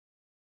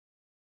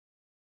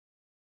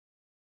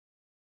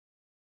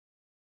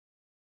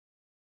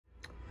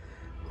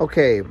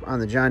Okay, on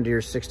the John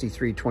Deere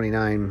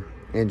 6329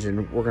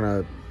 engine, we're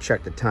gonna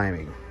check the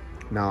timing.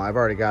 Now, I've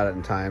already got it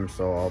in time,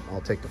 so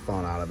I'll take the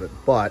fun out of it,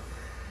 but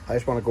I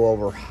just wanna go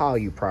over how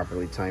you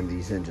properly time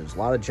these engines. A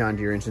lot of John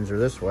Deere engines are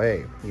this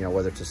way, you know,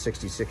 whether it's a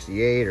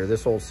 6068 or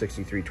this old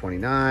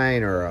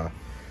 6329 or a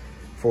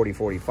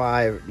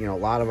 4045, you know, a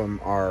lot of them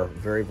are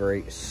very,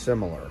 very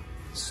similar.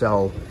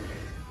 So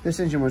this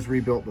engine was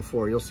rebuilt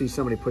before. You'll see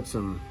somebody put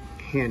some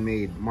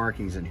handmade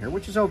markings in here,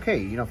 which is okay.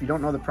 You know, if you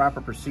don't know the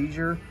proper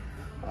procedure,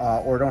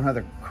 or don't have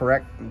the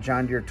correct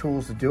John Deere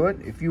tools to do it,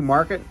 if you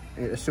mark it,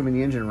 assuming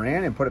the engine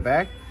ran, and put it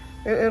back,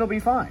 it'll be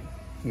fine.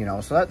 You know,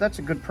 so that's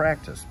a good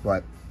practice.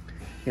 But,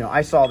 you know,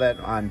 I saw that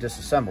on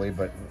disassembly,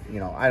 but, you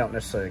know, I don't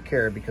necessarily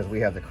care because we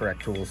have the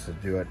correct tools to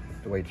do it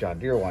the way John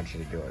Deere wants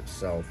you to do it.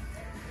 So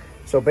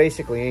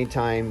basically,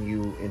 anytime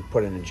you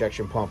put an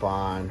injection pump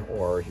on,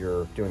 or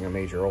you're doing a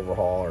major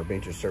overhaul or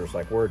major service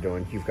like we're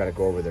doing, you've got to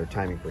go over their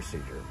timing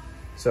procedure.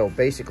 So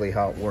basically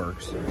how it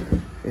works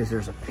is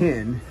there's a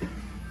pin.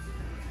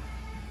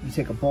 You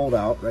take a bolt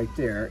out right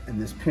there,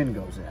 and this pin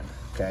goes in,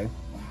 okay?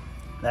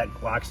 That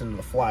locks into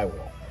the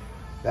flywheel.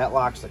 That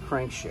locks the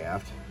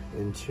crankshaft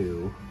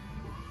into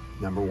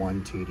number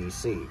 1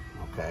 TDC,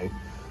 okay?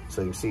 So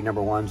you can see number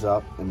 1's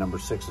up and number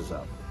 6 is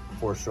up.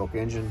 4-stroke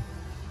engine,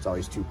 it's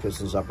always 2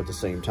 pistons up at the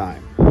same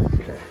time.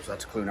 Okay, so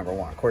that's clue number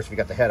 1. Of course, if you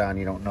got the head on,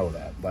 you don't know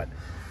that. But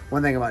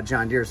one thing about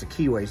John Deere is the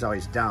keyway is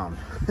always down.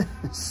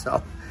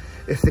 So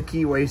if the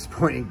keyway is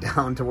pointing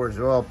down towards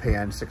the oil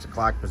pan, 6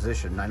 o'clock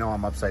position, I know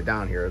I'm upside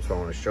down here, that's what I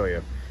want to show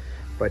you.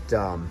 But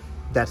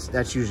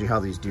that's usually how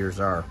these Deeres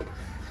are.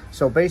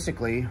 So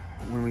basically,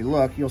 when we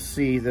look, you'll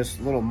see this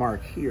little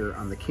mark here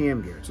on the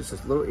cam gear. It's just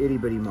this little itty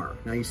bitty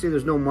mark. Now you see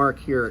there's no mark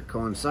here it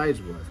coincides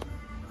with.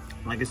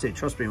 Like I say,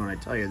 trust me when I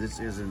tell you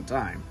this is in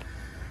time.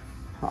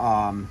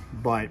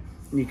 But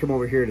you come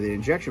over here to the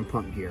injection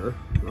pump gear,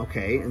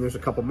 okay, and there's a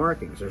couple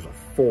markings. There's a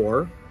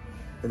 4,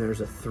 and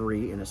there's a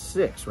 3 and a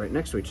 6 right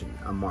next to each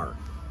mark.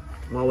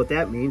 Well, what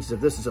that means is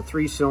if this is a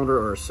 3-cylinder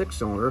or a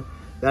 6-cylinder,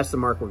 that's the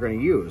mark we're going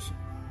to use.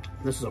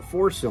 If this is a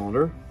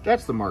 4-cylinder,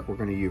 that's the mark we're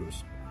going to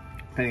use,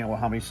 depending on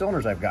how many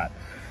cylinders I've got.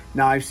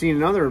 Now, I've seen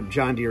in other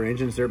John Deere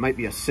engines, there might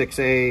be a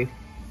 6A,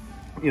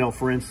 you know,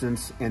 for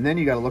instance, and then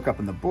you got to look up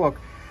in the book,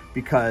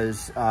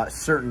 because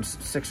certain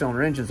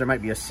 6-cylinder engines, there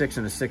might be a 6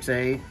 and a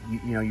 6A.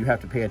 You know, you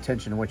have to pay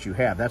attention to what you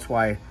have. That's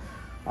why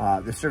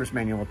the service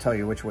manual will tell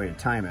you which way to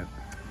time it.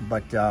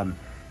 But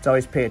it's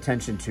always pay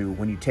attention to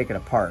when you take it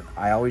apart.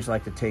 I always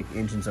like to take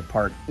engines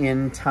apart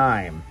in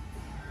time.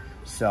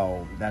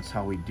 So that's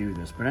how we do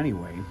this. But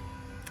anyway,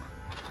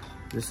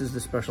 this is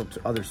the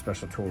other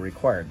special tool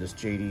required, this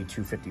JD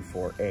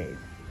 254A.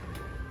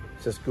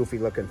 It's this goofy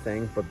looking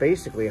thing, but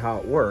basically how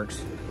it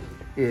works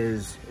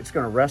is it's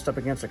going to rest up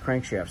against the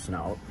crankshaft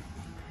snout,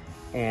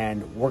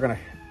 and we're going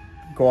to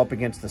go up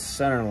against the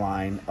center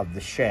line of the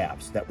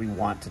shafts that we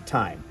want to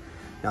time.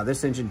 Now,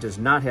 this engine does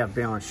not have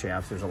balance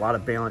shafts. There's a lot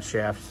of balance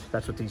shafts.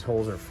 That's what these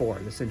holes are for.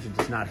 This engine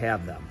does not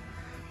have them.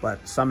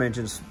 But some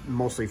engines,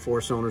 mostly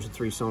 4-cylinders and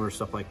 3-cylinders,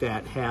 stuff like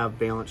that, have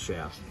balance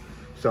shafts.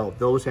 So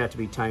those have to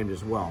be timed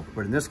as well.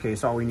 But in this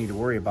case, all we need to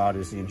worry about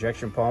is the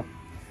injection pump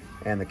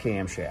and the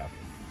camshaft.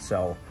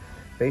 So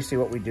basically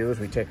what we do is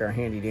we take our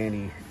handy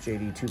dandy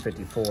JD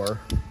 254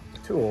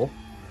 tool,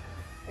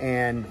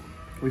 and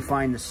we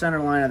find the center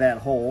line of that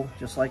hole,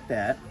 just like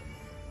that,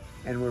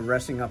 and we're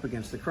resting up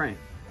against the crank.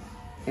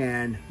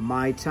 And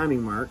my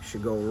timing mark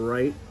should go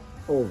right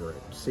over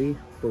it. See?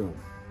 Boom.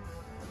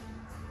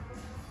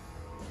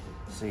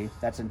 See?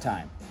 That's in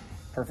time.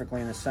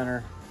 Perfectly in the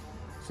center.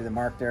 See the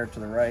mark there to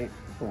the right?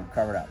 Boom,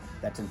 covered up.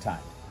 That's in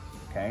time.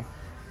 Okay?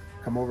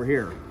 Come over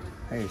here.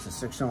 Hey, it's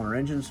a 6-cylinder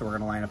engine, so we're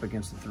going to line up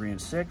against the 3 and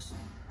 6.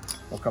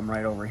 We'll come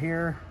right over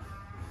here.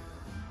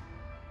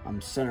 I'm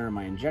centering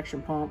my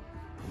injection pump.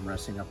 I'm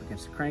resting up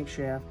against the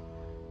crankshaft.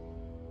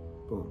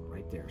 Boom,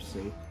 right there.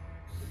 See?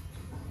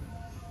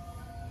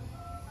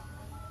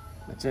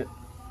 That's it.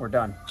 We're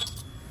done.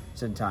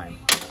 It's in time.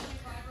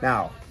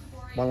 Now,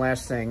 one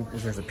last thing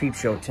is there's a peep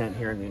show tent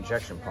here in the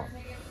injection pump.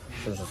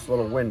 There's this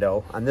little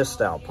window on this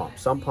style pump.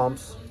 Some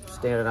pumps,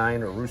 Standard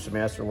Iron or Rooster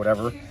Master or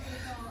whatever,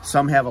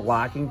 some have a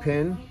locking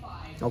pin,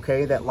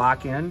 okay, that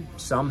lock in.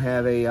 Some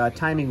have a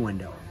timing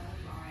window.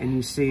 And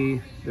you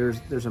see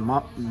there's a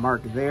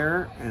mark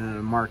there and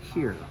a mark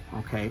here,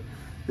 okay?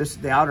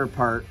 The outer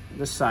part,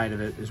 this side of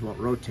it, is what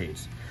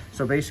rotates.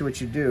 So basically what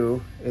you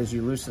do is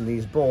you loosen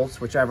these bolts,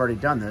 which I've already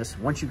done this.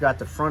 Once you got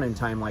the front in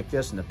time like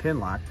this and the pin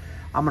lock,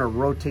 I'm gonna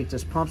rotate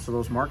this pump so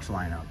those marks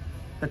line up.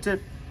 That's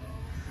it.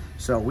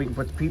 So we can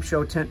put the peep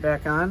show tent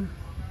back on,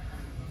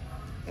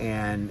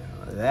 and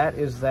that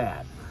is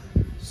that.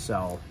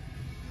 So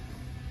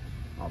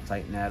I'll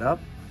tighten that up.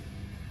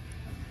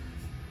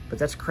 But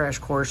that's a crash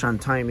course on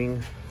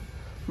timing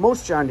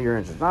most John Deere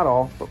engines, not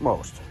all, but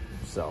most.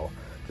 So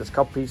just a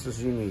couple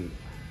pieces you need.